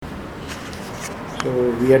So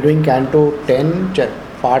we are doing Canto 10,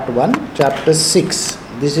 Part 1, Chapter 6.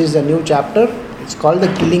 This is a new chapter. It's called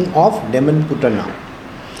The Killing of Demon Putana.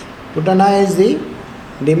 Putana is the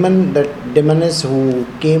demoness who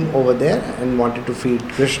came over there and wanted to feed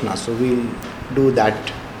Krishna. So we'll do that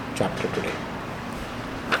chapter today.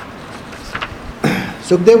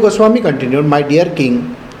 Sukdev Goswami continued, "My dear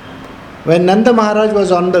king, when Nanda Maharaj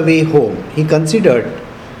was on the way home, he considered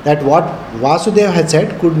that what Vasudeva had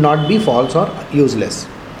said could not be false or useless.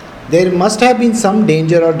 There must have been some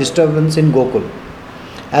danger or disturbance in Gokul.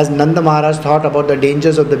 As Nanda Maharaj thought about the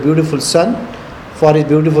dangers of the beautiful son, for his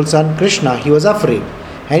beautiful son Krishna, he was afraid,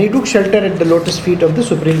 and he took shelter at the lotus feet of the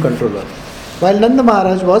Supreme Controller. While Nanda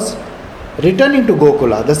Maharaj was returning to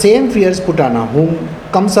Gokula, the same fierce Putana, whom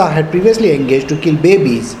Kamsa had previously engaged to kill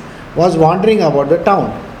babies, was wandering about the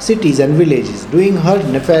town, cities and villages, doing her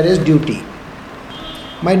nefarious duty.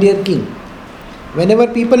 My dear king, whenever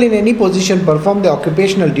people in any position perform the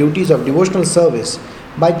occupational duties of devotional service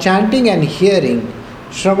by chanting and hearing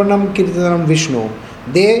Shravanam Kirtanam Vishnu,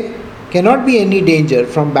 there cannot be any danger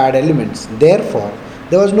from bad elements. Therefore,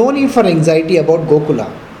 there was no need for anxiety about Gokula,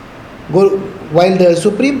 while the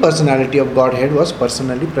Supreme Personality of Godhead was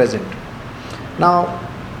personally present." Now,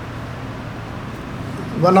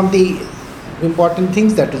 one of the important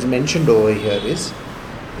things that is mentioned over here is,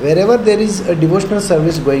 wherever there is a devotional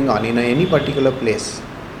service going on in any particular place,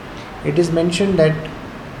 it is mentioned that,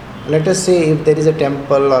 let us say, if there is a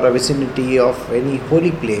temple or a vicinity of any holy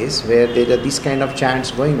place where there are these kind of chants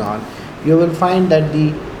going on, you will find that the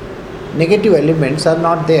negative elements are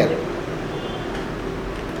not there.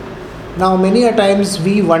 Now, many a times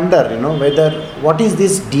we wonder, whether what is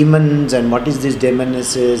this demons and what is this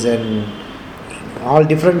demonesses and all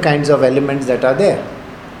different kinds of elements that are there.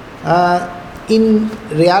 In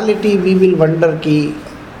reality, we will wonder,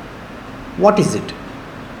 what is it?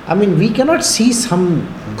 I mean, we cannot see some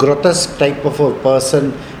grotesque type of a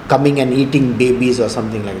person coming and eating babies or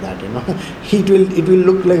something like that. It will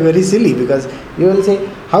look like very silly, because you will say,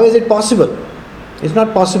 how is it possible? It's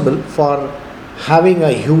not possible for having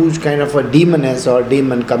a huge kind of a demoness or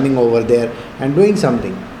demon coming over there and doing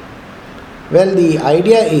something. Well, the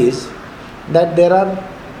idea is that there are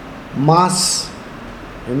mass,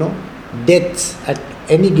 deaths at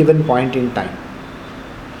any given point in time.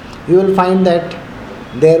 You will find that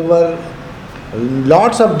there were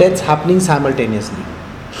lots of deaths happening simultaneously.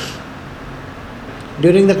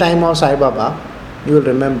 During the time of Sai Baba, you will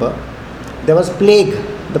remember, there was plague.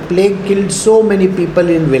 The plague killed so many people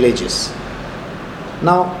in villages.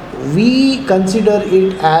 Now, we consider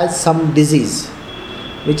it as some disease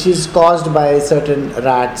which is caused by certain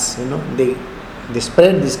rats, they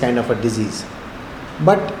spread this kind of a disease.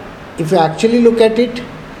 But if you actually look at it,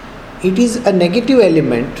 it is a negative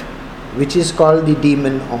element which is called the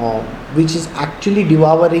demon, or which is actually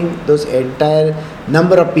devouring those entire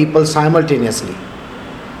number of people simultaneously.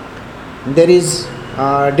 There is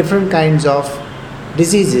different kinds of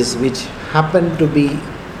diseases which happen to be,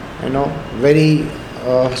 very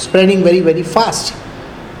spreading very, very fast.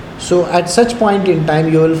 So at such point in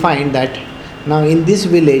time, you will find that now in this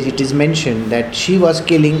village it is mentioned that she was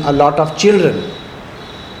killing a lot of children.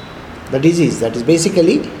 The disease, that is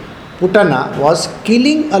basically Putana, was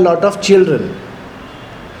killing a lot of children.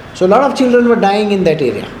 So a lot of children were dying in that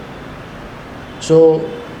area. So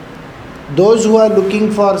those who are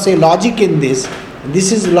looking for, say, logic in this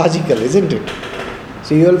is logical, isn't it?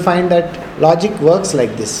 So you will find that logic works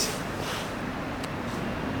like this.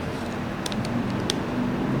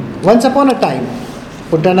 Once upon a time,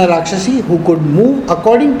 Putana Rakshasi, who could move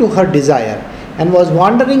according to her desire and was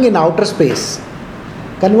wandering in outer space,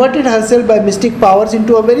 converted herself by mystic powers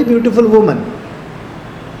into a very beautiful woman,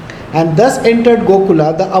 and thus entered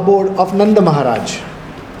Gokula, the abode of Nanda Maharaj.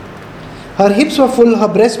 Her hips were full, her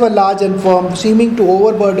breasts were large and firm, seeming to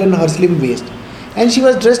overburden her slim waist, and she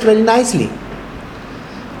was dressed very nicely.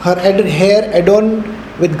 Her hair, adorned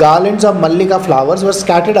with garlands of mallika flowers, was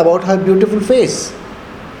scattered about her beautiful face.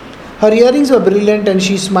 Her earrings were brilliant, and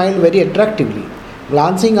she smiled very attractively.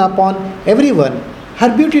 Glancing upon everyone, her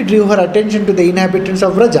beauty drew her attention to the inhabitants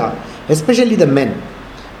of Vraja, especially the men.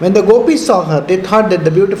 When the gopis saw her, they thought that the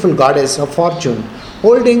beautiful goddess of fortune,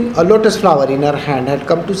 holding a lotus flower in her hand, had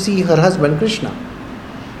come to see her husband Krishna.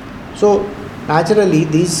 So, naturally,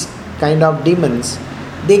 these kind of demons,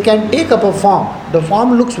 they can take up a form. The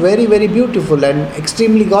form looks very, very beautiful and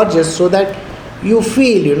extremely gorgeous, so that you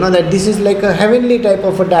feel, that this is like a heavenly type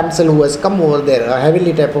of a damsel who has come over there, a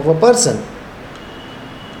heavenly type of a person.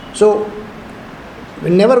 So,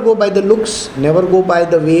 never go by the looks, never go by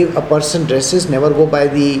the way a person dresses, never go by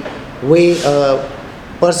the way a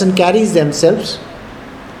person carries themselves.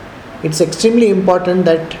 it's extremely important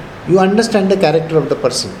that you understand the character of the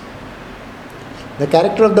person. The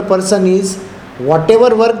character of the person is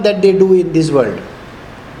whatever work that they do in this world,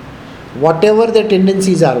 whatever their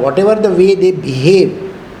tendencies are, whatever the way they behave,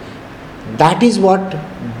 that is what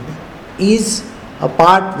is a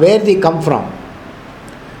part where they come from.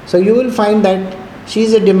 So you will find that she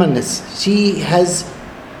is a demoness. She has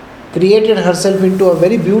created herself into a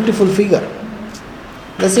very beautiful figure.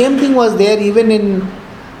 The same thing was there even in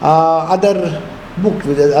other book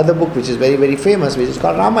which is very, very famous, which is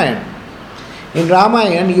called Ramayana. In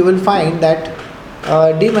Ramayana you will find that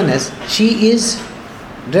demoness, she is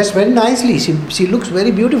dressed very nicely. She looks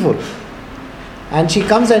very beautiful. And she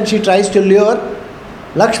comes and she tries to lure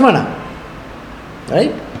Lakshmana.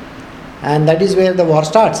 Right? And that is where the war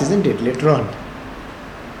starts, isn't it? Later on.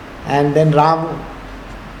 And then Ram's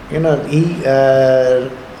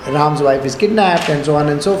wife is kidnapped and so on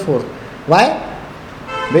and so forth. Why?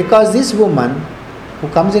 Because this woman who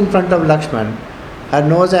comes in front of Lakshman, her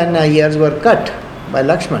nose and her ears were cut by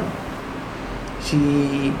Lakshman.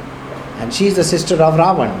 She is the sister of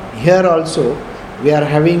Ravan. Here also we are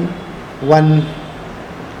having one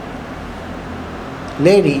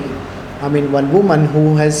woman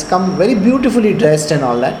who has come very beautifully dressed and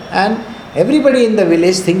all that, and everybody in the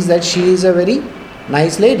village thinks that she is a very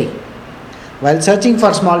nice lady. While searching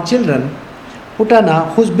for small children,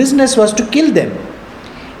 Putana, whose business was to kill them,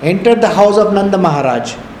 entered the house of Nanda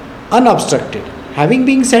Maharaj unobstructed, having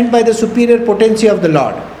been sent by the superior potency of the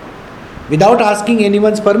Lord. Without asking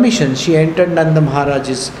anyone's permission, she entered Nanda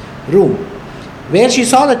Maharaj's room, where she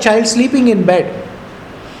saw the child sleeping in bed.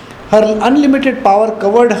 Her unlimited power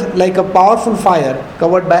covered like a powerful fire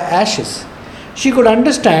covered by ashes. She could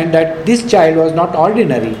understand that this child was not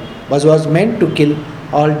ordinary, but was meant to kill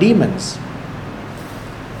all demons.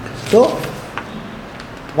 So,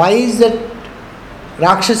 why is that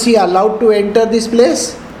Rakshasi allowed to enter this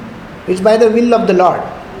place? It's by the will of the Lord.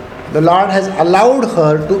 The Lord has allowed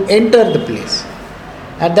her to enter the place.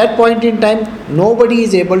 At that point in time, nobody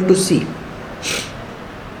is able to see.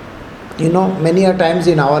 Many a times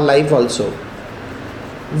in our life also,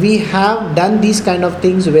 we have done these kind of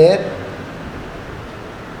things where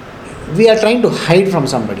we are trying to hide from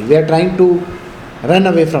somebody, we are trying to run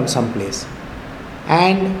away from some place.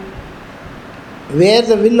 And where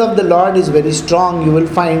the will of the Lord is very strong, you will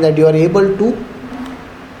find that you are able to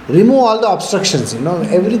remove all the obstructions,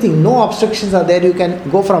 everything, no obstructions are there, you can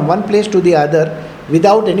go from one place to the other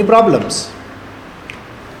without any problems.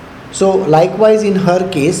 So likewise in her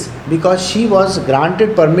case, because she was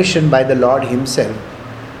granted permission by the Lord himself,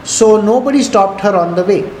 so nobody stopped her on the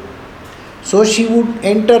way. So she would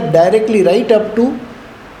enter directly right up to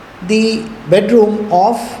the bedroom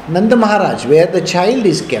of Nanda Maharaj, where the child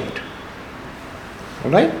is kept.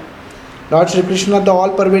 Alright? Lord Sri Krishna, the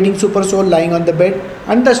all-pervading super soul lying on the bed,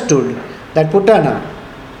 understood that Putana,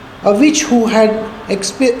 a witch who had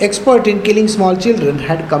expert in killing small children,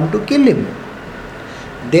 had come to kill him.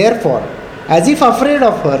 Therefore, as if afraid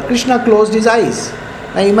of her, Krishna closed his eyes.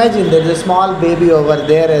 Now imagine there is a small baby over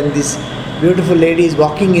there and this beautiful lady is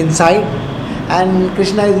walking inside and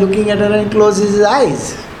Krishna is looking at her and closes his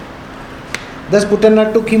eyes. Thus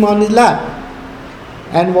Putana took him on his lap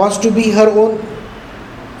and was to be her own.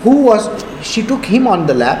 She took him on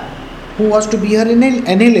the lap, who was to be her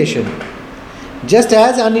annihilation. Just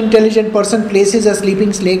as an unintelligent person places a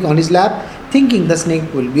sleeping snake on his lap, thinking the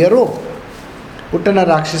snake will be a rope. Putana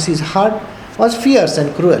Rakshasi's heart was fierce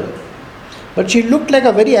and cruel, but she looked like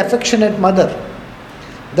a very affectionate mother.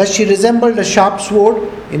 Thus she resembled a sharp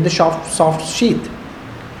sword in the soft sheath.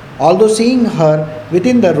 Although seeing her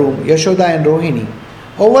within the room, Yashoda and Rohini,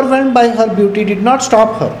 overwhelmed by her beauty, did not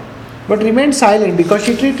stop her, but remained silent because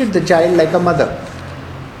she treated the child like a mother.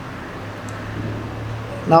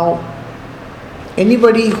 Now,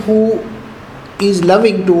 anybody who is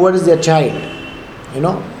loving towards their child,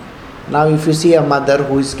 now if you see a mother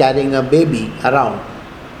who is carrying a baby around,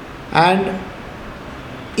 and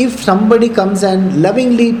if somebody comes and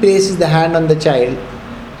lovingly places the hand on the child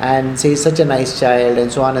and says such a nice child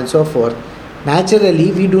and so on and so forth,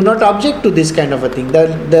 naturally we do not object to this kind of a thing.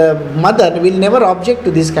 The mother will never object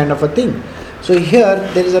to this kind of a thing. So here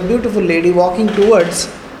there is a beautiful lady walking towards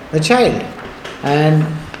the child, and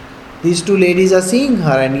these two ladies are seeing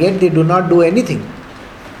her, and yet they do not do anything.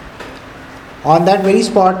 On that very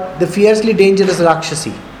spot, the fiercely dangerous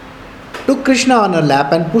Rakshasi took Krishna on her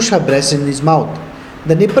lap and pushed her breast in his mouth.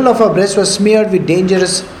 The nipple of her breast was smeared with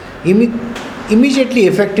dangerous, immediately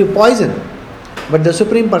effective poison. But the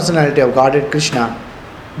Supreme Personality of Godhead Krishna,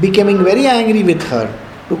 becoming very angry with her,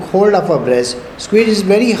 took hold of her breast, squeezed it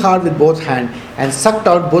very hard with both hands, and sucked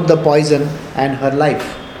out both the poison and her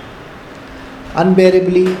life.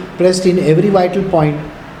 Unbearably pressed in every vital point,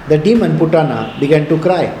 the demon Putana began to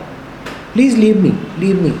cry, "Please leave me,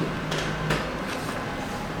 leave me."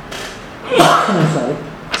 Sorry.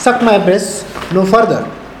 Suck my breasts no further,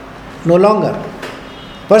 no longer.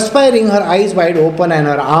 Perspiring, her eyes wide open and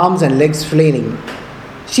her arms and legs flailing,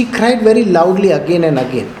 she cried very loudly again and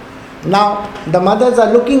again. Now, the mothers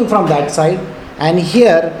are looking from that side, and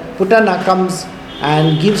here Putana comes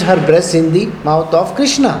and gives her breast in the mouth of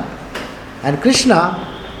Krishna. And Krishna,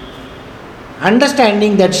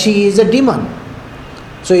 understanding that she is a demon,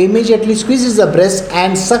 so immediately squeezes the breast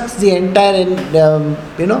and sucks the entire,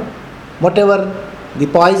 whatever the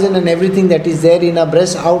poison and everything that is there in her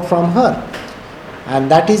breast out from her. And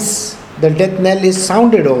that is, the death knell is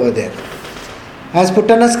sounded over there. As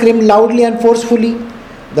Putana screamed loudly and forcefully,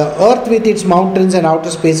 the earth with its mountains and outer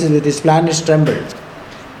spaces with its planets trembled.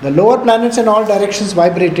 The lower planets in all directions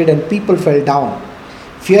vibrated and people fell down,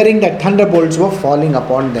 fearing that thunderbolts were falling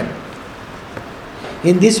upon them.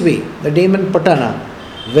 In this way, the demon Putana,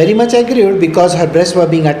 very much aggrieved because her breasts were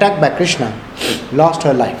being attacked by Krishna, lost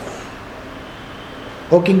her life.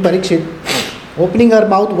 O King Parikshit, opening her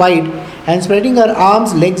mouth wide and spreading her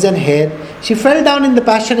arms, legs and hair, she fell down in the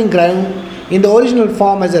pasturing ground in the original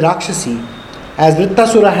form as a Rakshasi, as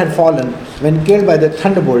Vrittasura had fallen when killed by the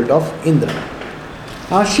thunderbolt of Indra.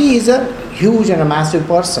 Now she is a huge and a massive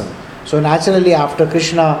person. So naturally, after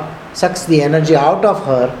Krishna sucks the energy out of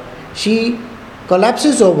her, she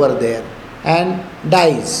collapses over there and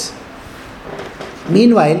dies.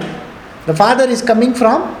 Meanwhile, the father is coming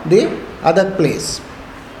from the other place.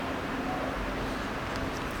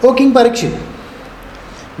 O King Parikshit,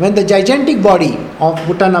 when the gigantic body of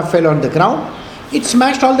Putana fell on the ground, it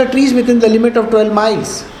smashed all the trees within the limit of 12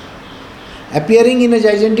 miles. Appearing in a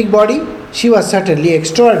gigantic body, she was certainly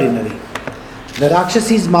extraordinary. The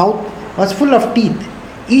Rakshasi's mouth was full of teeth,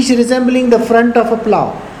 each resembling the front of a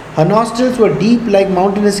plough. Her nostrils were deep like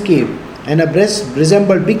mountainous cave, and her breasts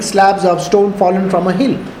resembled big slabs of stone fallen from a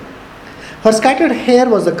hill. Her scattered hair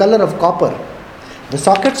was the color of copper. The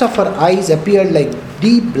sockets of her eyes appeared like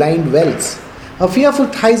deep blind wells. Her fearful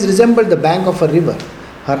thighs resembled the bank of a river.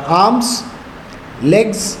 Her arms,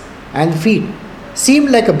 legs, and feet seemed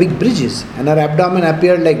like a big bridges, and her abdomen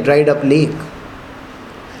appeared like dried up lake.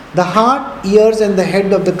 The heart, ears, and the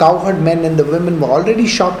head of the cowherd men and the women were already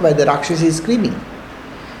shocked by the Rakshasi's screaming.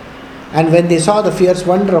 And when they saw the fierce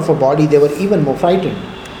wonder of her body, they were even more frightened.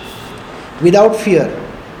 Without fear,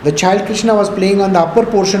 the child Krishna was playing on the upper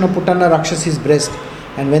portion of Putana Rakshasi's breast,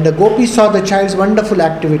 and when the gopis saw the child's wonderful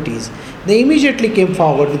activities, they immediately came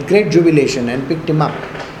forward with great jubilation and picked him up.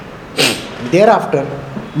 Thereafter,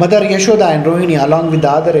 Mother Yashoda and Rohini, along with the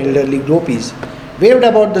other elderly gopis, waved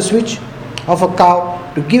about the switch of a cow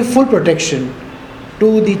to give full protection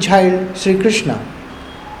to the child Sri Krishna.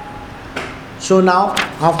 So now,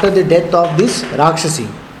 after the death of this Rakshasi,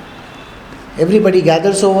 everybody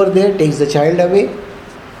gathers over there, takes the child away.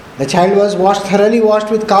 The child was thoroughly washed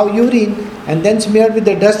with cow urine and then smeared with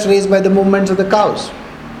the dust raised by the movements of the cows.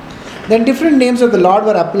 Then different names of the Lord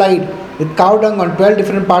were applied with cow dung on 12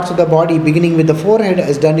 different parts of the body, beginning with the forehead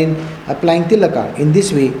as done in applying tilaka. In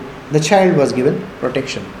this way, the child was given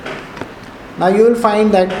protection. Now you will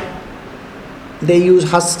find that they use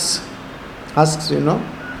husks,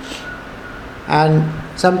 and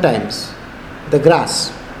sometimes the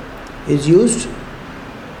grass is used,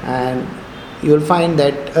 and you will find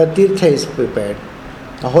that a tirtha is prepared,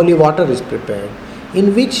 a holy water is prepared,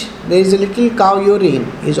 in which there is a little cow urine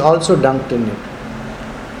is also dunked in it.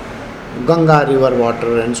 Ganga river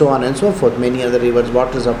water and so on and so forth, many other rivers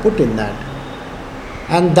waters are put in that,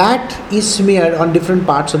 and that is smeared on different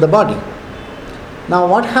parts of the body. Now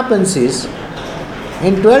what happens is,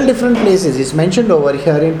 in 12 different places, it's mentioned over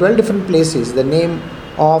here, in 12 different places the name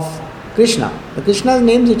of Krishna, the Krishna's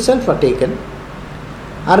names itself are taken,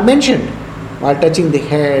 are mentioned while touching the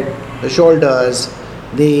head, the shoulders,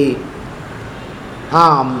 the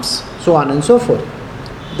arms, so on and so forth,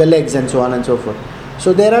 the legs and so on and so forth.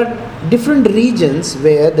 So there are different regions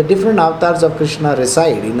where the different avatars of Krishna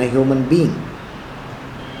reside in a human being.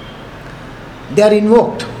 They are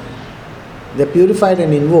invoked. They are purified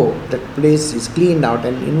and invoked. That place is cleaned out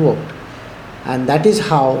and invoked. And that is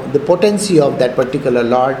how the potency of that particular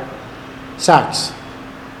Lord starts.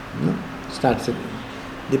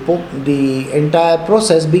 The entire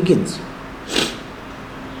process begins.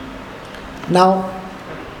 Now,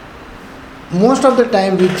 most of the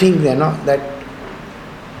time we think that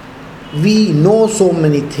we know so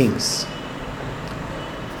many things.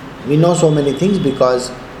 We know so many things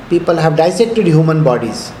because people have dissected human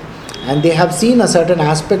bodies and they have seen a certain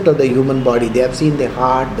aspect of the human body. They have seen the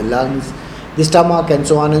heart, the lungs, the stomach and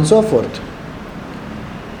so on and so forth.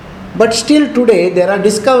 But still today there are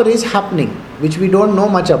discoveries happening which we don't know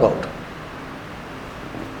much about.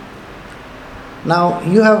 Now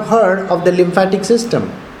you have heard of the lymphatic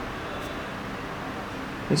system.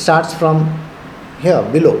 It starts from here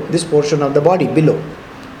below, this portion of the body below,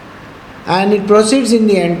 and it proceeds in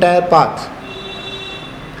the entire path.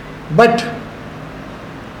 But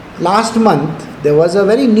last month there was a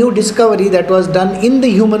very new discovery that was done in the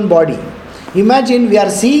human body. Imagine, we are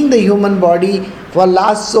seeing the human body for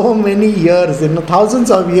last so many years,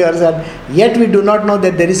 thousands of years, and yet we do not know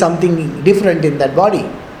that there is something different in that body.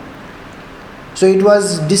 So it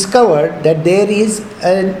was discovered that there is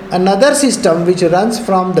another system which runs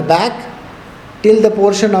from the back till the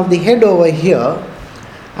portion of the head over here,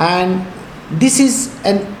 and this is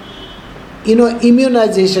an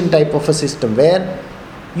immunization type of a system where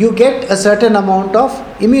you get a certain amount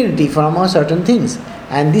of immunity from certain things,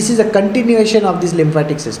 and this is a continuation of this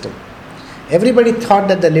lymphatic system. Everybody thought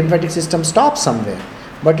that the lymphatic system stops somewhere,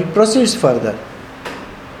 but it proceeds further.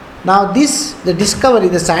 Now the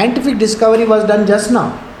scientific discovery was done just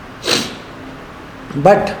now.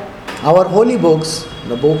 But our holy books,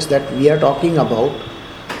 the books that we are talking about,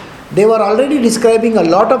 they were already describing a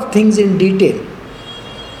lot of things in detail.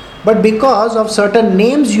 But because of certain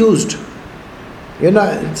names used,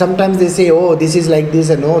 sometimes they say, oh, this is like this,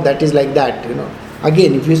 and oh, that is like that.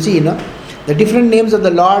 Again, if you see, the different names of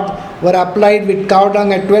the Lord were applied with cow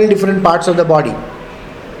dung at 12 different parts of the body.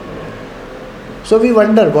 So we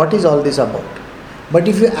wonder, what is all this about? But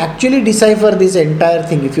if you actually decipher this entire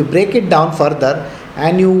thing, if you break it down further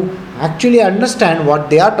and you actually understand what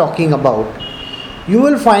they are talking about, you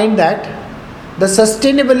will find that the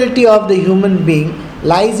sustainability of the human being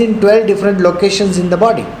lies in 12 different locations in the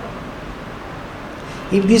body.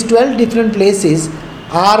 If these 12 different places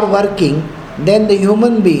are working, then the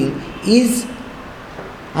human being is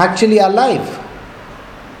actually alive.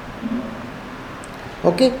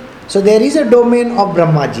 Okay? So there is a domain of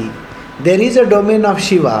Brahmaji, there is a domain of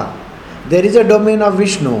Shiva, there is a domain of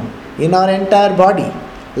Vishnu in our entire body.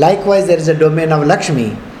 Likewise, there is a domain of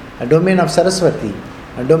Lakshmi, a domain of Saraswati,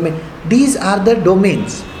 a domain. These are the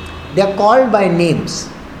domains. They are called by names.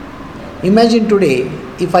 Imagine today,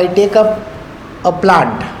 if I take up a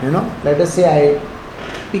plant, let us say I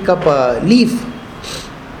pick up a leaf,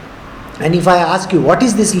 and if I ask you, what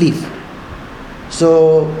is this leaf?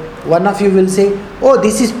 So one of you will say, oh,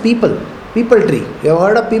 this is people tree. You have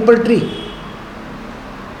heard of people tree?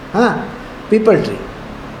 People tree.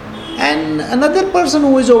 And another person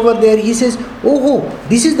who is over there, he says, oh,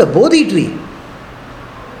 this is the Bodhi tree.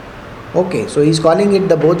 Okay, so he is calling it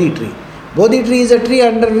the Bodhi tree. Bodhi tree is a tree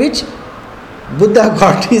under which Buddha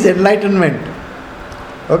got his enlightenment.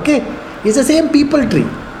 Okay, it's the same people tree.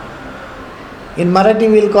 In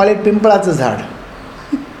Marathi we will call it Pimpalacha Zhad.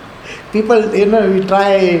 People, we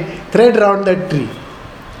try thread around that tree.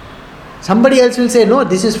 Somebody else will say, no,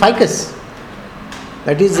 this is ficus.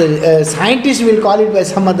 That is, a scientist will call it by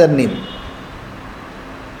some other name.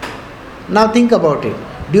 Now think about it.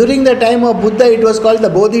 During the time of Buddha, it was called the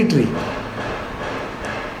Bodhi tree.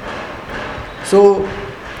 So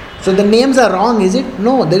the names are wrong, is it?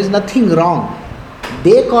 No, there is nothing wrong.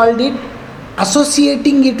 They called it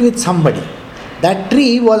associating it with somebody. That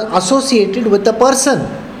tree was associated with a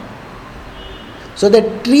person. So the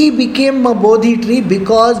tree became a Bodhi tree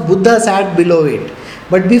because Buddha sat below it.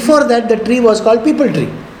 But before that, the tree was called people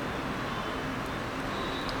tree.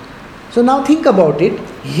 So now think about it.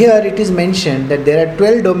 Here it is mentioned that there are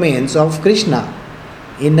 12 domains of Krishna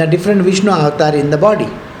in a different Vishnu avatar in the body.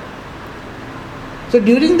 So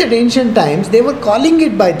during the ancient times, they were calling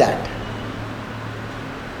it by that.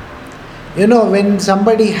 When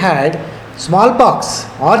somebody had smallpox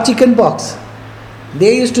or chicken pox,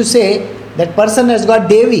 they used to say, that person has got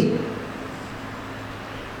Devi.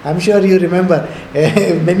 I'm sure you remember.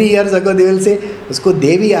 Many years ago they will say, usko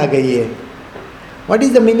Devi aa gayi hai. What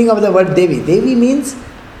is the meaning of the word Devi? Devi means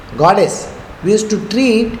goddess. We used to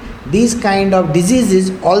treat these kind of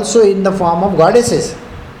diseases also in the form of goddesses.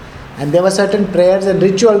 And there were certain prayers and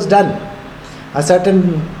rituals done. A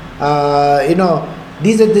certain,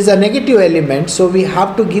 these are negative elements, so we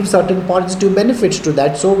have to give certain positive benefits to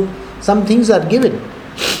that. So some things are given.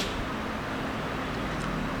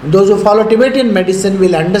 Those who follow Tibetan medicine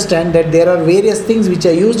will understand that there are various things which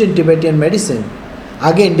are used in Tibetan medicine.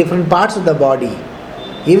 Again, different parts of the body.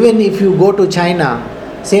 Even if you go to China,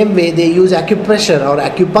 same way they use acupressure or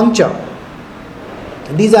acupuncture.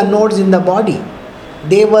 These are nodes in the body.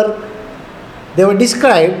 They were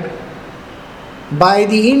described by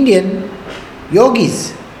the Indian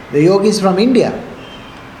yogis, the yogis from India.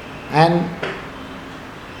 And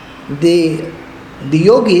the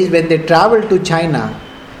yogis, when they traveled to China,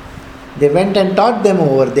 They went and taught them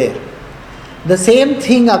over there. The same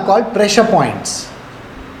thing are called pressure points.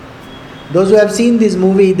 Those who have seen this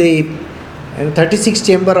movie, the 36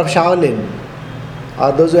 Chamber of Shaolin,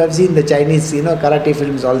 or those who have seen the Chinese, karate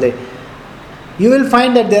films, all that, you will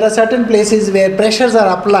find that there are certain places where pressures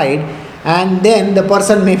are applied, and then the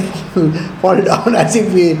person may fall down as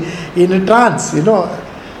if in a trance.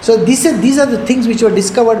 So these are the things which were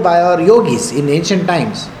discovered by our yogis in ancient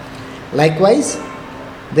times. Likewise,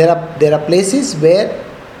 there are places where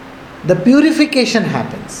the purification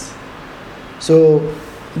happens. So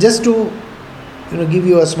just to give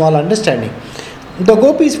you a small understanding, the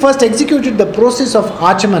gopis first executed the process of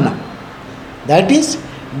achmana, that is,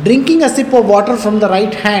 drinking a sip of water from the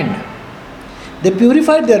right hand. They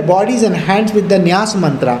purified their bodies and hands with the Nyas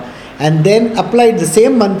mantra and then applied the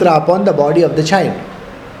same mantra upon the body of the child.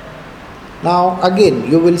 Now again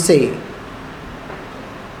you will say,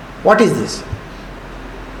 what is this?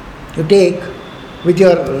 You take with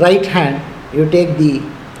your right hand, you take the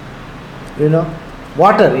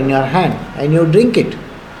water in your hand and you drink it.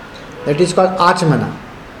 That is called achmana.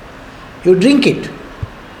 You drink it.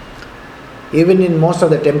 Even in most of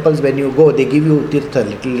the temples when you go, they give you tirtha,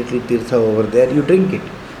 little tirtha over there, you drink it.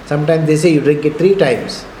 Sometimes they say you drink it 3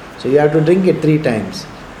 times. So you have to drink it 3 times.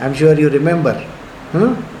 I am sure you remember.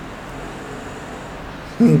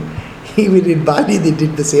 Even in Bali they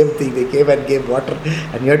did the same thing. They came and gave water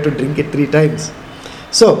and you have to drink it 3 times.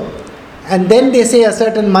 So, and then they say a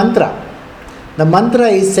certain mantra. The mantra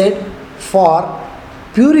is said for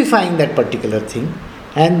purifying that particular thing,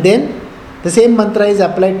 and then the same mantra is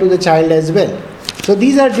applied to the child as well. So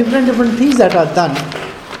these are different things that are done.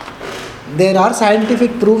 There are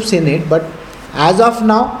scientific proofs in it, but as of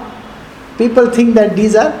now, people think that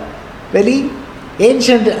these are very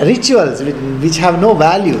ancient rituals which have no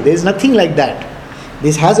value. There is nothing like that.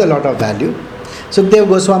 This has a lot of value. Sukadeva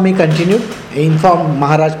Goswami continued, informed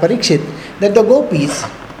Maharaj Parikshit that the gopis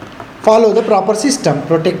follow the proper system,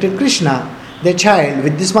 protected Krishna, their child,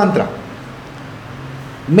 with this mantra.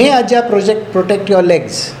 May Aja protect your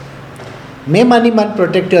legs. May Maniman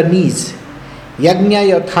protect your knees. Yagnya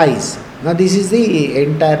your thighs. Now this is the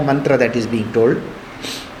entire mantra that is being told.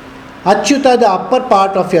 Achyuta the upper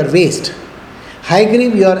part of your waist.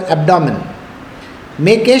 Hygriv your abdomen.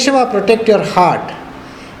 May Keshava protect your heart.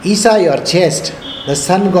 Isa your chest. The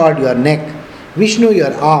sun god your neck. Vishnu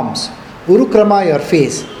your arms. Urukrama your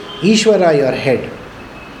face. Ishvara your head.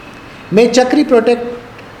 May Chakri protect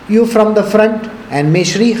you from the front, and may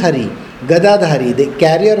Sri Hari, Gadadhari, the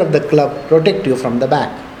carrier of the club, protect you from the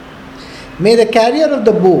back. May the carrier of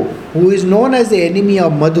the bow, who is known as the enemy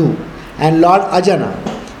of Madhu, and Lord Ajana,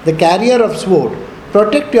 the carrier of sword,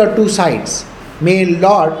 protect your 2 sides. May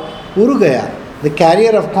Lord Urugaya, the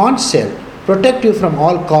carrier of conch shell, protect you from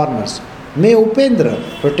all corners. May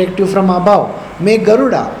Upendra protect you from above. May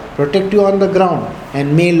Garuda protect you on the ground.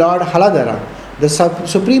 And may Lord Haladhara, the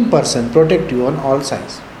Supreme Person, protect you on all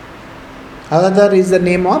sides. Haladhar is the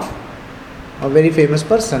name of a very famous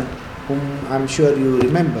person whom I am sure you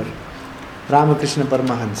remember, Ramakrishna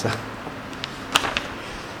Paramahansa.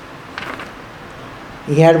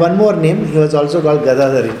 He had one more name, he was also called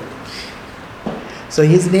Gadadhari. So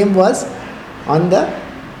his name was on the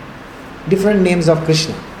different names of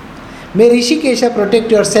Krishna. May Rishikesha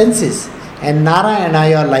protect your senses and Narayana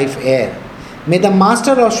your life air. May the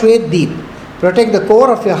master of Shwet Deep protect the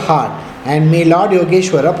core of your heart, and may Lord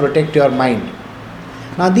Yogeshwara protect your mind.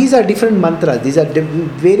 Now these are different mantras, these are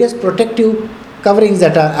various protective coverings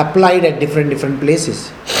that are applied at different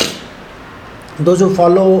places. Those who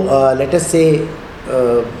follow, let us say,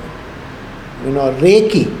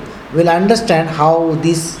 Reiki will understand how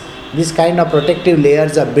this kind of protective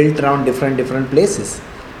layers are built around different places.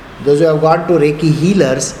 Those who have gone to Reiki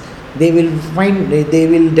healers, they will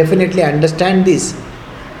definitely understand this.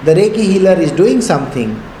 The Reiki healer is doing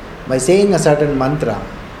something by saying a certain mantra.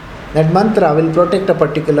 That mantra will protect a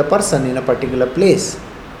particular person in a particular place.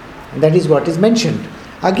 And that is what is mentioned.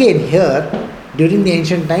 Again here, during the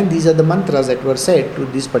ancient time, these are the mantras that were said to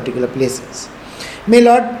these particular places. May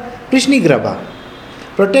Lord Prishnigrabha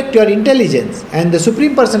protect your intelligence and the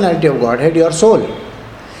Supreme Personality of Godhead, your soul.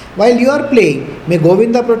 While you are playing, may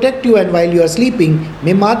Govinda protect you, and while you are sleeping,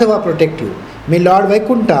 may Madhava protect you. May Lord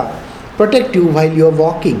Vaikunta protect you while you are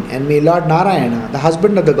walking, and may Lord Narayana, the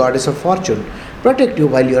husband of the goddess of fortune, protect you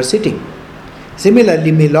while you are sitting.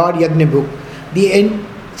 Similarly, may Lord Yagnabhuk, the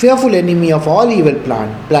fearful enemy of all evil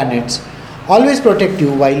planets, always protect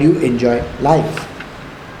you while you enjoy life.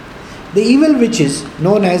 The evil witches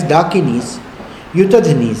known as Dakinis,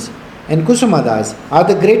 Yutadhanis, and Kusumadas are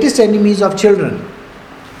the greatest enemies of children.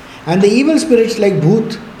 And the evil spirits like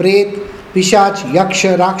Bhoot, Pret, Pishach,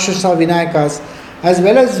 Yaksha, Rakshasa, Vinayakas, as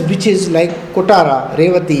well as witches like Kotara,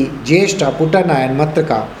 Revati, Jeshta, Putana and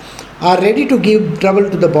Matraka are ready to give trouble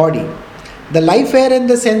to the body. The life air and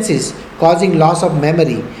the senses causing loss of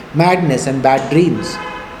memory, madness and bad dreams.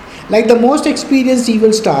 Like the most experienced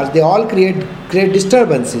evil stars, they all create great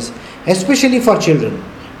disturbances, especially for children.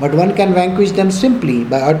 But one can vanquish them simply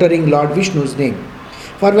by uttering Lord Vishnu's name.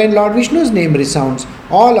 For when Lord Vishnu's name resounds,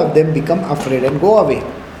 all of them become afraid and go away.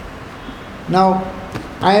 Now,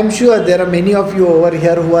 I am sure there are many of you over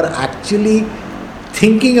here who are actually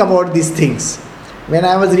thinking about these things. When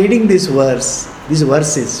I was reading these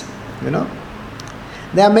verses,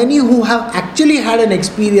 there are many who have actually had an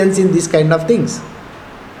experience in these kind of things.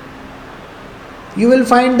 You will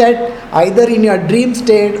find that either in your dream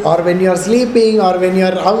state or when you are sleeping or when you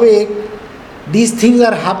are awake, these things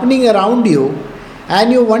are happening around you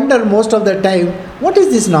and you wonder most of the time, what is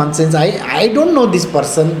this nonsense? I don't know this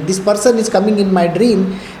person. This person is coming in my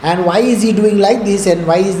dream and why is he doing like this and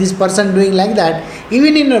why is this person doing like that?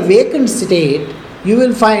 Even in a vacant state, you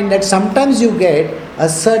will find that sometimes you get a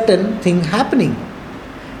certain thing happening.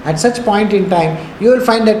 At such point in time, you will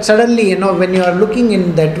find that suddenly, when you are looking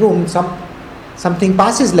in that room, something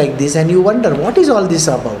passes like this and you wonder, what is all this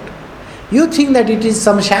about? You think that it is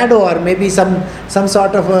some shadow or maybe some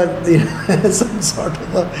sort of a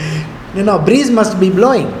breeze must be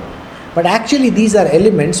blowing. But actually these are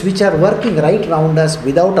elements which are working right around us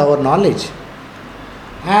without our knowledge.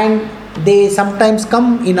 And they sometimes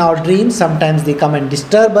come in our dreams, sometimes they come and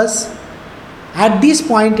disturb us. At this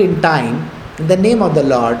point in time, in the name of the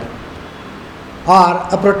Lord, or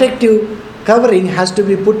a protective covering has to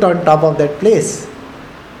be put on top of that place,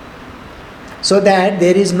 so that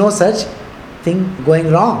there is no such thing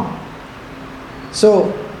going wrong.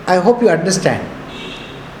 So, I hope you understand.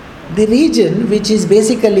 The region which is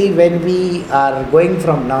basically when we are going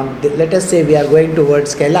from now, let us say we are going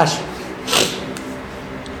towards Kailash.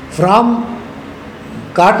 From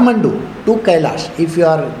Kathmandu to Kailash, if you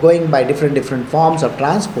are going by different forms of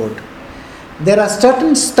transport, there are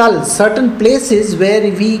certain stalls, certain places where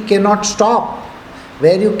we cannot stop,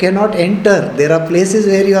 where you cannot enter. There are places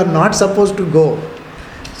where you are not supposed to go.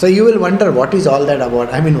 So you will wonder, what is all that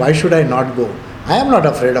about? Why should I not go? I am not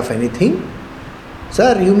afraid of anything.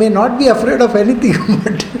 Sir, you may not be afraid of anything,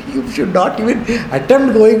 but you should not even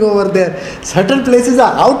attempt going over there. Certain places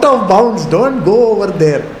are out of bounds. Don't go over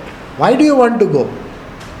there. Why do you want to go?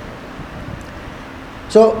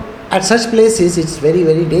 So, at such places, it's very,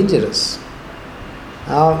 very dangerous.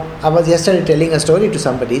 I was yesterday telling a story to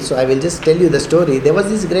somebody, so I will just tell you the story. There was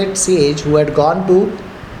this great sage who had gone to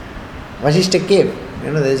Vashishta cave.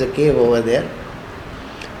 There is a cave over there.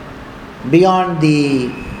 Beyond the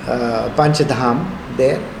Panchadham,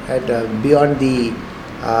 there, beyond the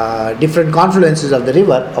different confluences of the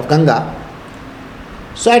river of Ganga.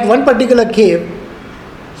 So at one particular cave,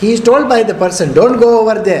 he is told by the person, don't go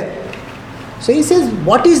over there. So he says,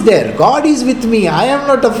 what is there? God is with me. I am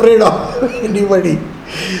not afraid of anybody.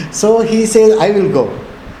 So he says, I will go.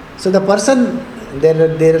 So the person,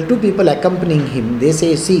 there are two people accompanying him. They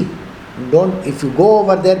say, see, if you go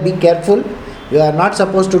over there, be careful. You are not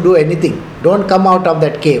supposed to do anything. Don't come out of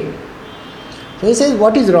that cave. So he says,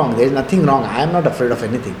 what is wrong? There is nothing wrong. I am not afraid of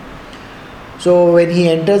anything. So when he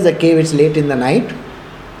enters the cave, it's late in the night.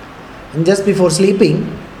 And just before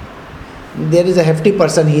sleeping, there is a hefty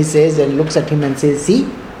person, he says, and looks at him and says, see,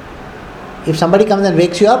 if somebody comes and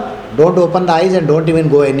wakes you up, don't open the eyes and don't even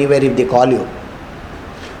go anywhere if they call you.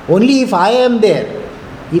 Only if I am there,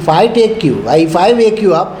 if I take you, if I wake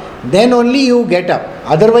you up, then only you get up.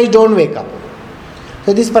 Otherwise, don't wake up.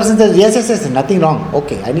 So this person says, yes, nothing wrong.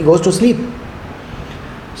 Okay, and he goes to sleep.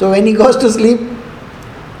 So when he goes to sleep,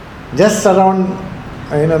 just around,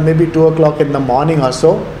 maybe 2 o'clock in the morning or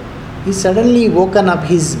so, he's suddenly woken up,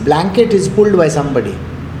 his blanket is pulled by somebody.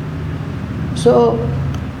 So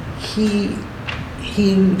he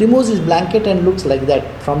removes his blanket and looks like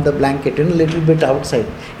that from the blanket, a little bit outside.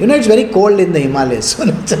 It's very cold in the Himalayas, so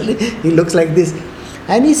naturally he looks like this.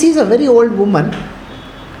 And he sees a very old woman,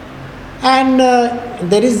 and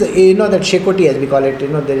there is, that shekoti as we call it,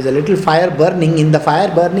 there is a little fire burning. In the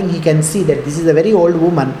fire burning, he can see that this is a very old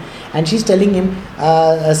woman, and she's telling him,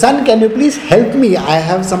 son, can you please help me? I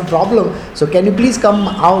have some problem, so can you please come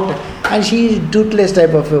out? And she is toothless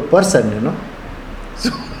type of a person,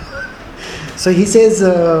 So he says,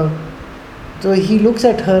 so he looks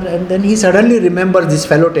at her, and then he suddenly remembers this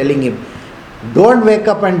fellow telling him, don't wake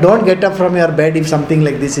up and don't get up from your bed if something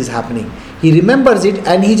like this is happening. He remembers it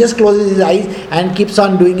and he just closes his eyes and keeps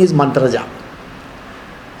on doing his mantra jap.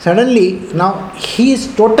 Suddenly, now he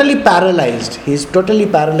is totally paralyzed. He is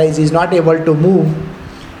not able to move.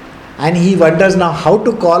 And he wonders now how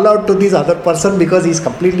to call out to this other person because he is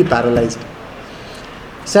completely paralyzed.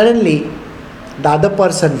 Suddenly, the other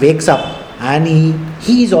person wakes up and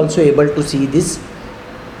he is also able to see this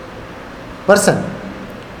person.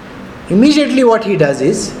 Immediately what he does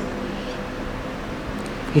is,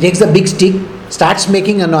 he takes a big stick, starts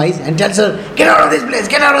making a noise and tells her, get out of this place,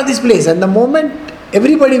 get out of this place. And the moment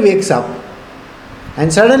everybody wakes up,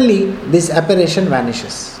 and suddenly this apparition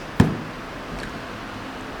vanishes.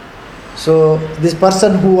 So this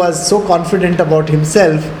person who was so confident about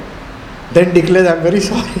himself then declares, I'm very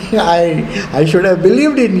sorry, I should have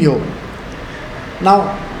believed in you.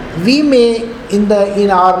 Now we may in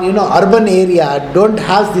our urban area don't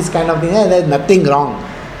have this kind of thing. There's nothing wrong.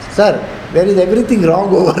 Sir, there is everything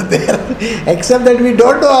wrong over there except that we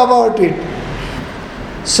don't know about it.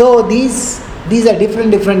 So these are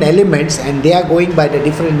different elements, and they are going by the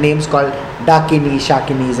different names called Dakini,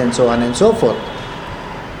 Shakinis and so on and so forth.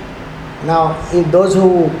 Now, if those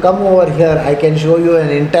who come over here, I can show you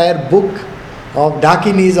an entire book of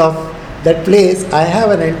Dakinis of that place. I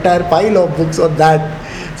have an entire pile of books on that.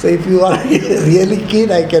 So if you are really keen,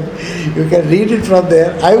 you can read it from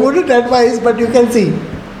there. I wouldn't advise, but you can see.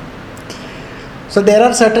 So there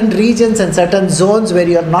are certain regions and certain zones where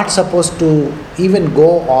you are not supposed to even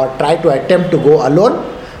go or try to attempt to go alone.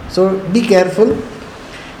 So be careful.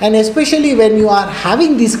 And especially when you are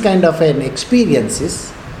having this kind of an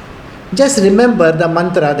experiences, just remember the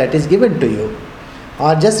mantra that is given to you,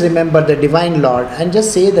 or just remember the Divine Lord and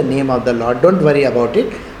just say the name of the Lord. Don't worry about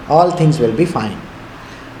it. All things will be fine.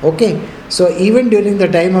 Okay. So even during the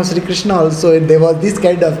time of Sri Krishna also there was this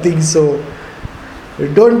kind of thing. So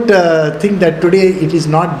don't think that today it is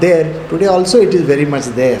not there. Today also it is very much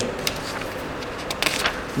there.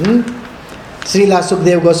 Srila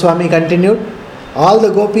Sukdev Goswami continued, all the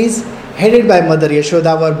gopis headed by Mother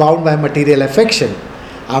Yashoda were bound by material affection.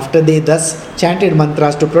 After they thus chanted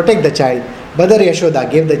mantras to protect the child, Mother Yashoda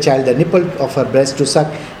gave the child the nipple of her breast to suck,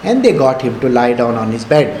 and they got him to lie down on his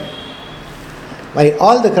bed. While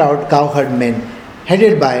all the cowherd men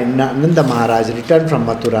headed by Nanda Maharaj returned from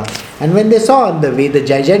Mathura, and when they saw on the way the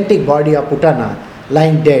gigantic body of Putana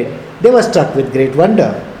lying dead, they were struck with great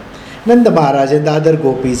wonder. Nanda Maharaj and the other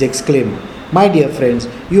gopis exclaimed, my dear friends,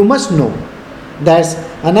 you must know that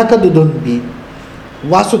Anakadudunbi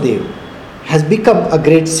Vasudev has become a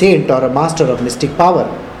great saint or a master of mystic power.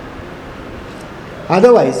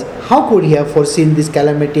 Otherwise, how could he have foreseen this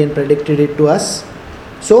calamity and predicted it to us?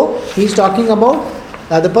 So, he is talking about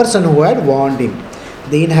the person who had warned him.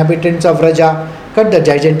 The inhabitants of Raja cut the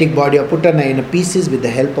gigantic body of Putana in pieces with the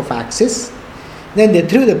help of axes. Then they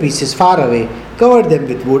threw the pieces far away, covered them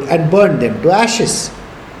with wood and burned them to ashes.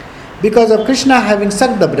 Because of Krishna having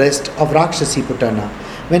sucked the breast of Rakshasi Putana,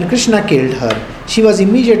 when Krishna killed her, she was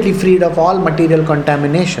immediately freed of all material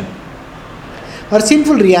contamination. Her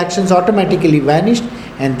sinful reactions automatically vanished,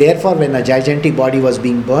 and therefore when a gigantic body was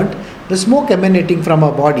being burnt, the smoke emanating from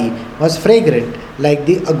her body was fragrant like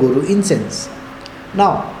the Aguru incense.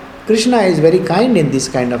 Now, Krishna is very kind in these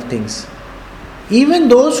kind of things. Even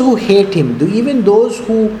those who hate him, even those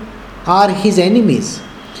who are his enemies,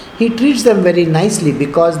 he treats them very nicely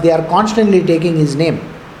because they are constantly taking his name.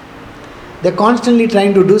 They are constantly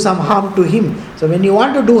trying to do some harm to him. So when you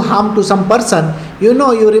want to do harm to some person, you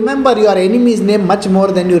remember your enemy's name much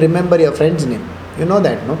more than you remember your friend's name. You know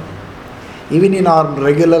that, no? Even in our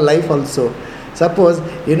regular life also. Suppose,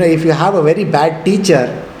 if you have a very bad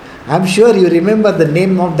teacher, I'm sure you remember the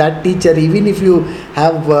name of that teacher even if you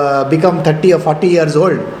have become 30 or 40 years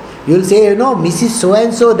old. You'll say, Mrs.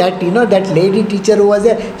 So-and-so, that lady teacher who was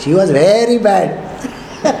there, she was very bad.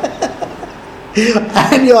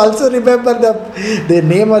 And you also remember the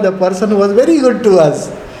name of the person who was very good to us.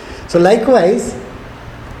 So likewise,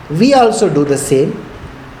 we also do the same.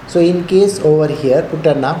 So in case over here,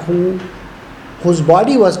 Putana, whose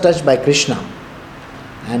body was touched by Krishna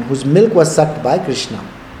and whose milk was sucked by Krishna,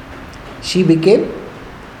 she became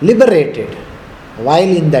liberated while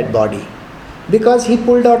in that body, because he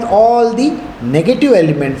pulled out all the negative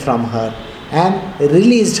element from her and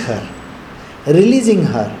released her. Releasing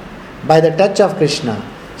her by the touch of Krishna,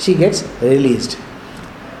 she gets released.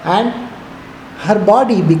 And her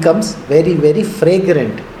body becomes very, very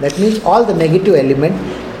fragrant. That means all the negative element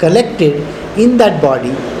collected in that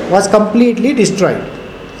body was completely destroyed.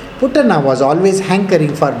 Putana was always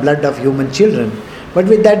hankering for blood of human children, but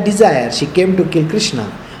with that desire she came to kill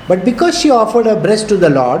Krishna. But because she offered her breast to the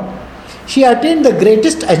Lord, she attained the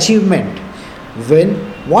greatest achievement.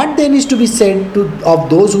 What then is to be said of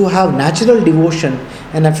those who have natural devotion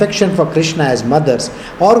and affection for Krishna as mothers,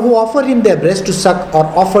 or who offer him their breast to suck, or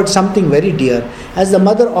offered something very dear, as the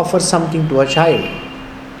mother offers something to a child?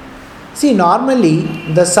 See, normally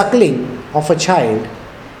the suckling of a child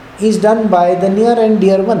is done by the near and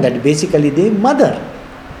dear one, that basically the mother.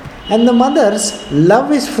 And the mother's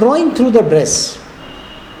love is flowing through the breast.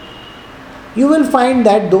 You will find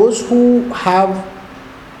that those who have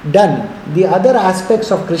done the other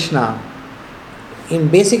aspects of Krishna in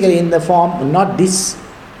basically in the form, not this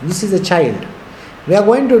is a child. We are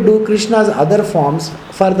going to do Krishna's other forms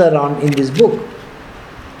further on in this book.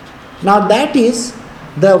 Now that is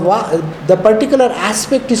the particular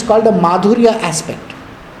aspect is called the Madhurya aspect.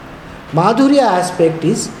 Madhurya aspect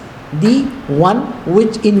is the one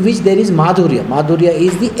in which there is Madhurya. Madhurya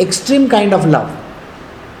is the extreme kind of love.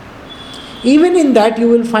 Even in that you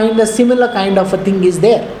will find a similar kind of a thing is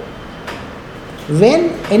there. When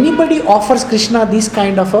anybody offers Krishna this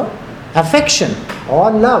kind of a affection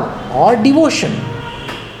or love or devotion,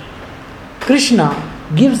 Krishna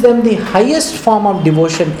gives them the highest form of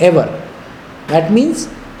devotion ever. That means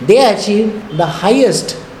they achieve the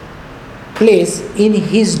highest place in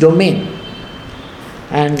his domain.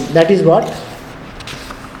 And that is what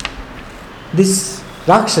this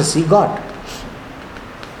Rakshasi got.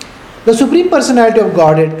 The Supreme Personality of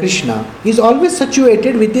Godhead, Krishna, is always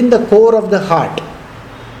situated within the core of the heart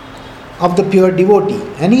of the pure devotee,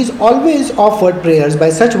 and he is always offered prayers by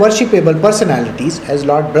such worshipable personalities as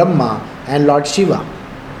Lord Brahma and Lord Shiva.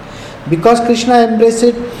 Because Krishna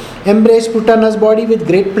embraced Putana's body with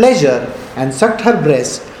great pleasure and sucked her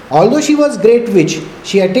breast, although she was great witch,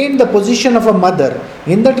 she attained the position of a mother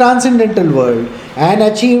in the transcendental world and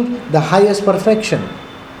achieved the highest perfection.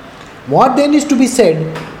 What then is to be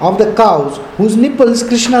said of the cows whose nipples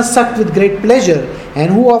Krishna sucked with great pleasure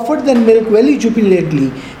and who offered their milk very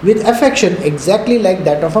jubilantly with affection exactly like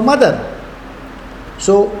that of a mother?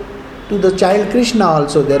 So, to the child Krishna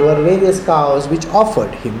also there were various cows which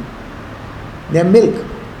offered him their milk.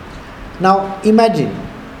 Now imagine,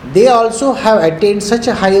 they also have attained such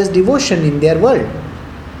a highest devotion in their world.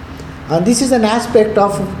 And this is an aspect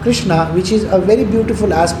of Krishna which is a very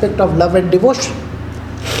beautiful aspect of love and devotion.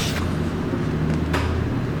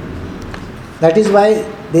 That is why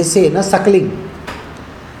they say, suckling.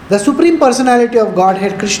 The Supreme Personality of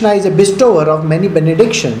Godhead, Krishna, is a bestower of many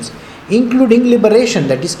benedictions, including liberation,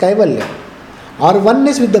 that is Kaivalya, or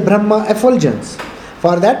oneness with the Brahma effulgence.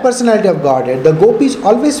 For that Personality of Godhead, the gopis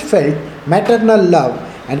always felt maternal love,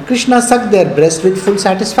 and Krishna sucked their breast with full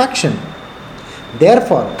satisfaction.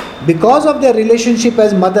 Therefore, because of their relationship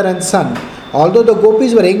as mother and son, although the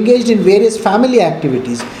gopis were engaged in various family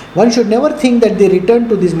activities, one should never think that they return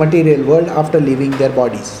to this material world after leaving their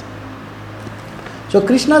bodies. So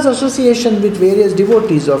Krishna's association with various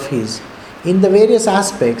devotees of his in the various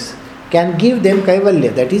aspects can give them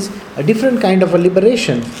Kaivalya, that is a different kind of a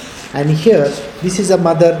liberation. And here this is a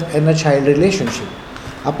mother and a child relationship.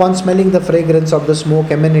 Upon smelling the fragrance of the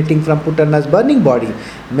smoke emanating from Putana's burning body,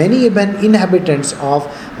 many inhabitants of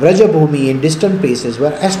Vrajabhumi in distant places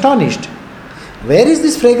were astonished. Where is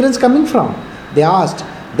this fragrance coming from? They asked.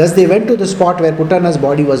 Thus they went to the spot where Putana's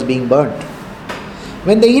body was being burnt.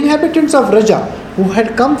 When the inhabitants of Vraja, who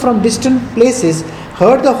had come from distant places,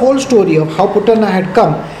 heard the whole story of how Putana had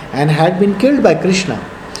come and had been killed by Krishna,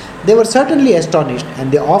 they were certainly astonished, and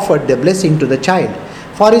they offered their blessing to the child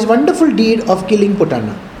for his wonderful deed of killing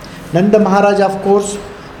Putana. Nanda Maharaj, of course,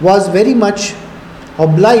 was very much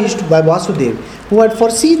obliged by Vasudeva, who had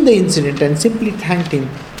foreseen the incident and simply thanked him,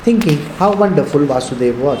 thinking how wonderful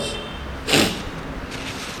Vasudeva was.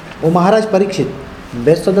 O Maharaj Parikshit,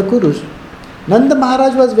 best of the Kurus, Nanda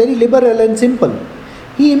Maharaj was very liberal and simple.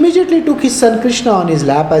 He immediately took his son Krishna on his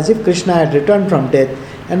lap as if Krishna had returned from death,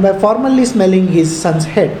 and by formally smelling his son's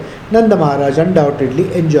head, Nanda Maharaj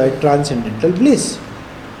undoubtedly enjoyed transcendental bliss.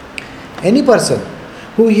 Any person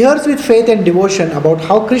who hears with faith and devotion about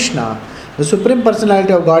how Krishna, the Supreme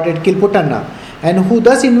Personality of Godhead, killed Putana, and who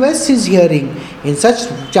thus invests his hearing in such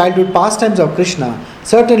childhood pastimes of Krishna,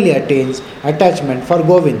 certainly attains attachment for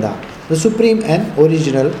Govinda, the Supreme and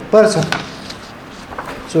Original Person.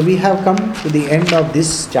 So we have come to the end of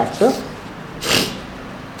this chapter.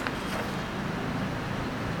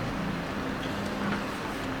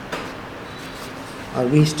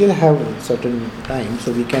 We still have certain time,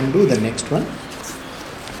 so we can do the next one.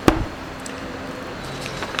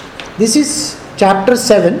 This is chapter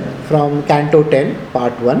 7 from Canto 10,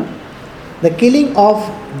 part 1. The killing of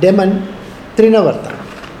demon Trinavarta.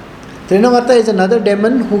 Trinavarta is another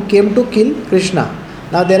demon who came to kill Krishna.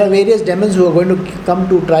 Now there are various demons who are going to come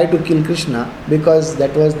to try to kill Krishna because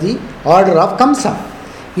that was the order of Kamsa.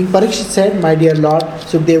 King Parikshit said, my dear Lord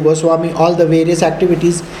Sukadeva Goswami, all the various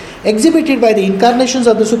activities exhibited by the incarnations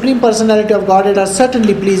of the Supreme Personality of Godhead are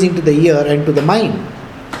certainly pleasing to the ear and to the mind.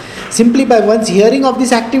 Simply by one's hearing of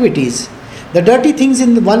these activities, the dirty things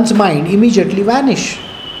in one's mind immediately vanish.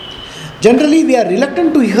 Generally, we are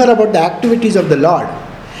reluctant to hear about the activities of the Lord,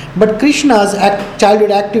 but Krishna's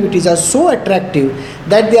childhood activities are so attractive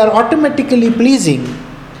that they are automatically pleasing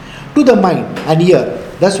to the mind and ear.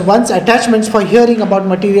 Thus, one's attachments for hearing about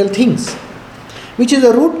material things, which is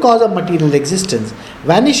the root cause of material existence,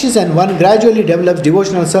 vanishes and one gradually develops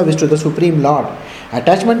devotional service to the Supreme Lord,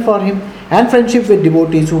 attachment for Him, and friendship with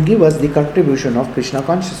devotees who give us the contribution of Krishna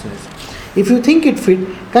consciousness. If you think it fit,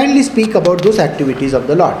 kindly speak about those activities of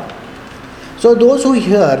the Lord. So those who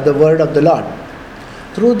hear the word of the Lord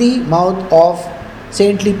through the mouth of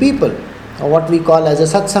saintly people, or what we call as a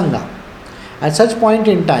satsanga, at such point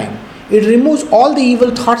in time, it removes all the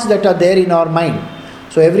evil thoughts that are there in our mind.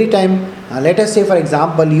 So every time, let us say for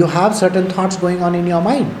example, you have certain thoughts going on in your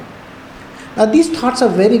mind. Now these thoughts are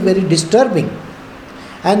very, very disturbing,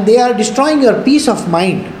 and they are destroying your peace of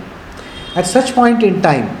mind. At such point in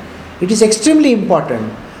time, it is extremely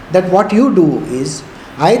important that what you do is,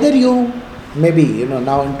 either you, maybe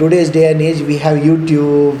now in today's day and age we have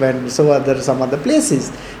YouTube and some other places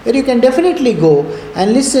where you can definitely go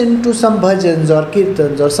and listen to some bhajans or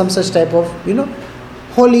kirtans or some such type of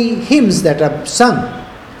holy hymns that are sung.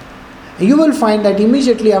 You will find that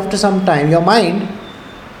immediately after some time your mind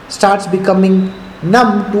starts becoming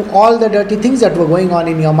numb to all the dirty things that were going on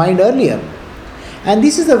in your mind earlier. And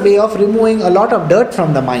this is a way of removing a lot of dirt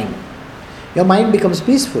from the mind. Your mind becomes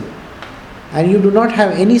peaceful, and you do not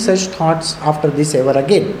have any such thoughts after this ever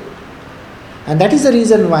again. And that is the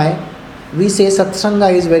reason why we say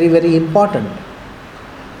satsanga is very, very important.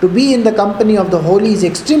 To be in the company of the holy is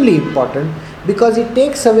extremely important, because it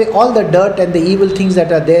takes away all the dirt and the evil things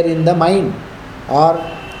that are there in the mind, or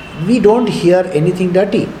we don't hear anything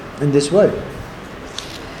dirty in this world.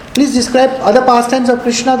 Please describe other pastimes of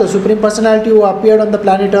Krishna, the Supreme Personality who appeared on the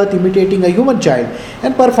planet Earth imitating a human child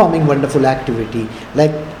and performing wonderful activity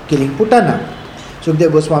like killing Putana.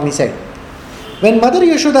 Sukdev Goswami said, when Mother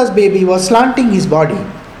Yashoda's baby was slanting his body,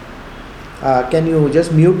 can you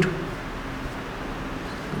just mute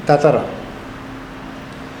Tatara?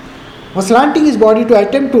 Was slanting his body to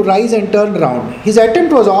attempt to rise and turn round. His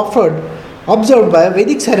attempt was observed by a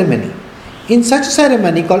Vedic ceremony. In such a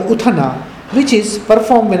ceremony called Uthana, which is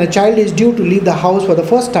performed when a child is due to leave the house for the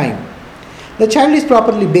first time, the child is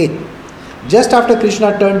properly bathed. Just after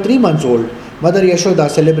Krishna turned 3 months old, Mother Yashoda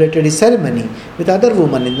celebrated his ceremony with other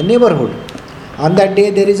women in the neighborhood. On that day,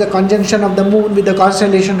 there is a conjunction of the moon with the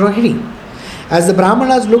constellation Rohini. As the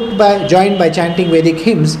Brahmanas joined by chanting Vedic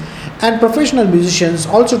hymns, and professional musicians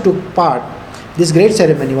also took part, this great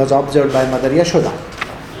ceremony was observed by Mother Yashoda.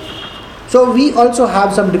 So we also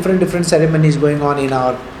have some different ceremonies going on in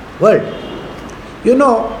our world.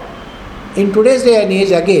 In today's day and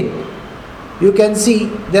age again, you can see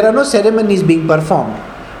there are no ceremonies being performed,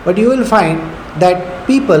 but you will find that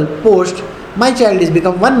people post, my child has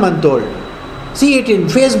become 1 month old. See it in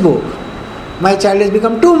Facebook. My child has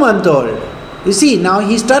become 2 months old. You see, now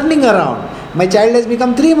he is turning around. My child has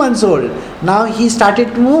become 3 months old. Now he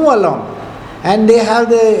started to move along. And they have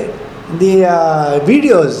the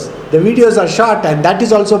videos. The videos are shot, and that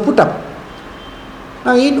is also put up.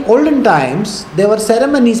 Now in olden times, there were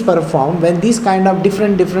ceremonies performed when these kind of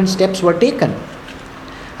different steps were taken.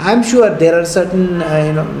 I am sure there are certain,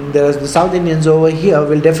 the South Indians over here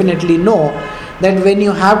will definitely know that when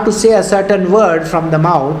you have to say a certain word from the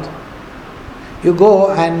mouth, you go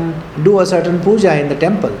and do a certain puja in the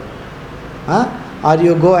temple. Or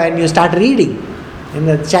you go and you start reading. And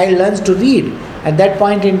the child learns to read. At that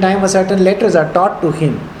point in time, certain letters are taught to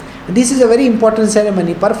him. This is a very important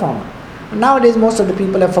ceremony performed. Nowadays, most of the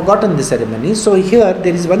people have forgotten the ceremony. So here,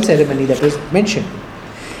 there is one ceremony that is mentioned.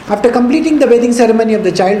 After completing the bathing ceremony of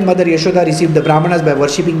the child, Mother Yashoda received the Brahmanas by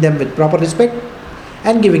worshipping them with proper respect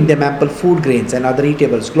and giving them ample food grains and other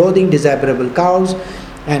eatables, clothing, desirable cows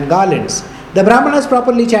and garlands. The Brahmanas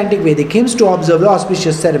properly chanting Vedic hymns to observe the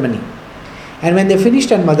auspicious ceremony. And when they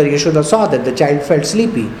finished and Mother Yashoda saw that the child felt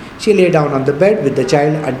sleepy, she lay down on the bed with the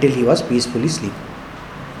child until he was peacefully sleeping.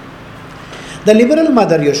 The liberal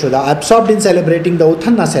Mother Yashoda, absorbed in celebrating the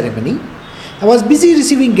Uthana ceremony, was busy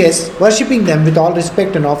receiving guests, worshipping them with all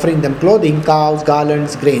respect and offering them clothing, cows,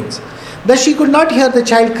 garlands, grains. Thus she could not hear the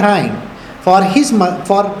child crying for his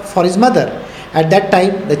mother. At that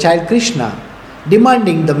time, the child Krishna,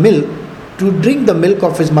 demanding the milk, to drink the milk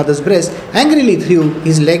of his mother's breast, angrily threw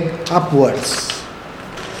his leg upwards.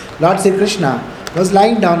 Lord Sri Krishna was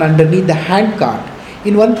lying down underneath the handcart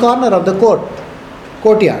in one corner of the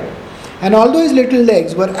courtyard. And although his little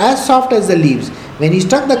legs were as soft as the leaves, when he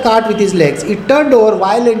struck the cart with his legs, it turned over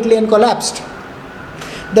violently and collapsed.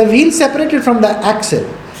 The wheel separated from the axle.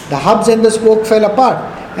 The hubs and the spoke fell apart,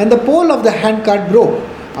 and the pole of the handcart broke.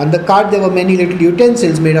 On the cart there were many little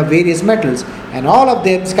utensils made of various metals, and all of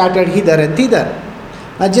them scattered hither and thither.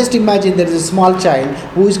 Now just imagine there is a small child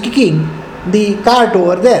who is kicking the cart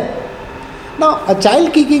over there. Now a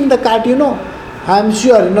child kicking the cart, I am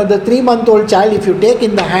sure, the 3-month-old child, if you take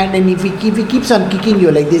in the hand and if he keeps on kicking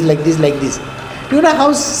you like this, like this, like this, do you know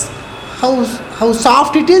how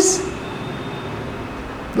soft it is?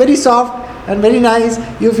 Very soft and very nice.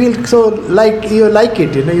 You feel so like you like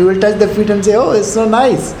it. You will touch the feet and say, oh, it's so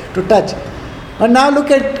nice to touch. And now look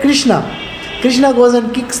at Krishna. Krishna goes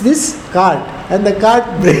and kicks this cart, and the cart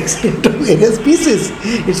breaks into various pieces.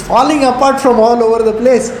 It's falling apart from all over the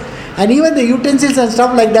place. And even the utensils and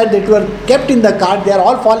stuff like that were kept in the cart, they are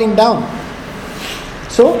all falling down.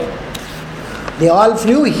 So, they all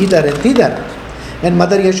flew hither and thither. When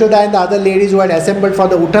Mother Yashoda and the other ladies who had assembled for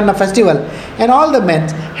the Uttanna festival and all the men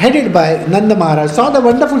headed by Nanda Maharaj saw the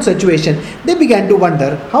wonderful situation, they began to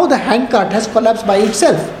wonder how the handcart has collapsed by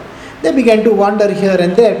itself. They began to wander here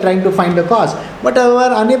and there trying to find a cause, but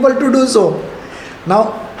were unable to do so.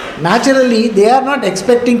 Now, naturally, they are not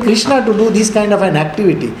expecting Krishna to do this kind of an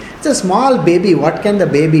activity. It's a small baby. What can the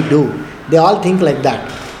baby do? They all think like that.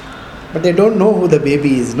 But they don't know who the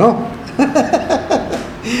baby is, no?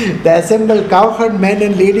 The assembled cowherd men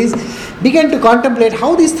and ladies began to contemplate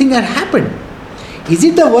how this thing had happened. Is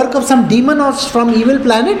it the work of some demon or from evil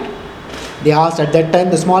planet? They asked. At that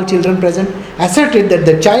time, the small children present asserted that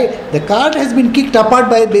the cart has been kicked apart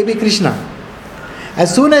by baby Krishna.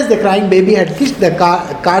 As soon as the crying baby had kissed the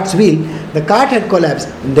cart's wheel, the cart had collapsed.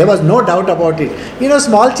 There was no doubt about it.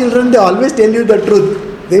 Small children, they always tell you the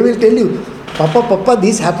truth. They will tell you, Papa,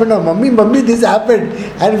 this happened, or Mummy, this happened.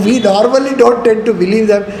 And we normally don't tend to believe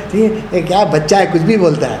them. Kya bachcha hai, kuch bhi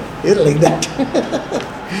bolta hai. It's like that.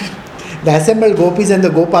 The assembled gopis and the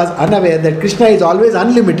gopas, unaware that Krishna is always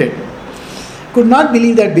unlimited, could not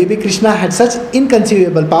believe that baby Krishna had such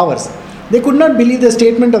inconceivable powers. They could not believe the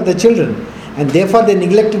statement of the children, and therefore they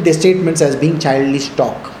neglected their statements as being childish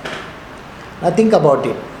talk. Now think about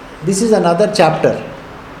it. This is another chapter.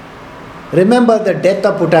 Remember the death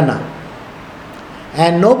of Putana.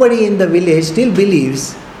 And nobody in the village still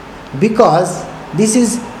believes, because this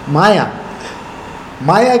is Maya.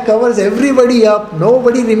 Maya covers everybody up.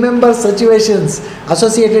 Nobody remembers situations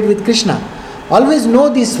associated with Krishna. Always know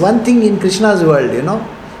this one thing in Krishna's world,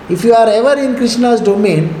 If you are ever in Krishna's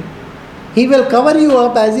domain, he will cover you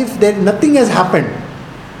up as if nothing has happened.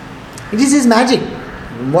 It is his magic,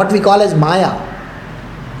 what we call as Maya.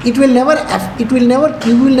 You will never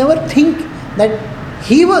think that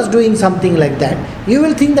he was doing something like that. You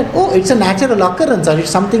will think that, it's a natural occurrence, or it's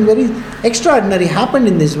something very extraordinary happened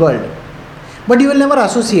in this world. But you will never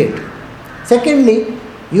associate. Secondly,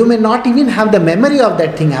 you may not even have the memory of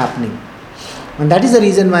that thing happening. And that is the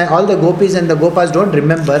reason why all the gopis and the gopas don't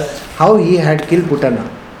remember how he had killed Putana.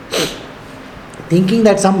 Thinking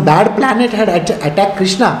that some bad planet had attacked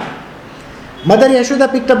Krishna, Mother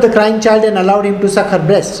Yashoda picked up the crying child and allowed him to suck her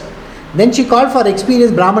breast. Then she called for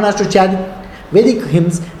experienced brahmanas to chant Vedic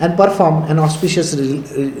hymns and perform an auspicious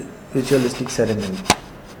ritualistic ceremony.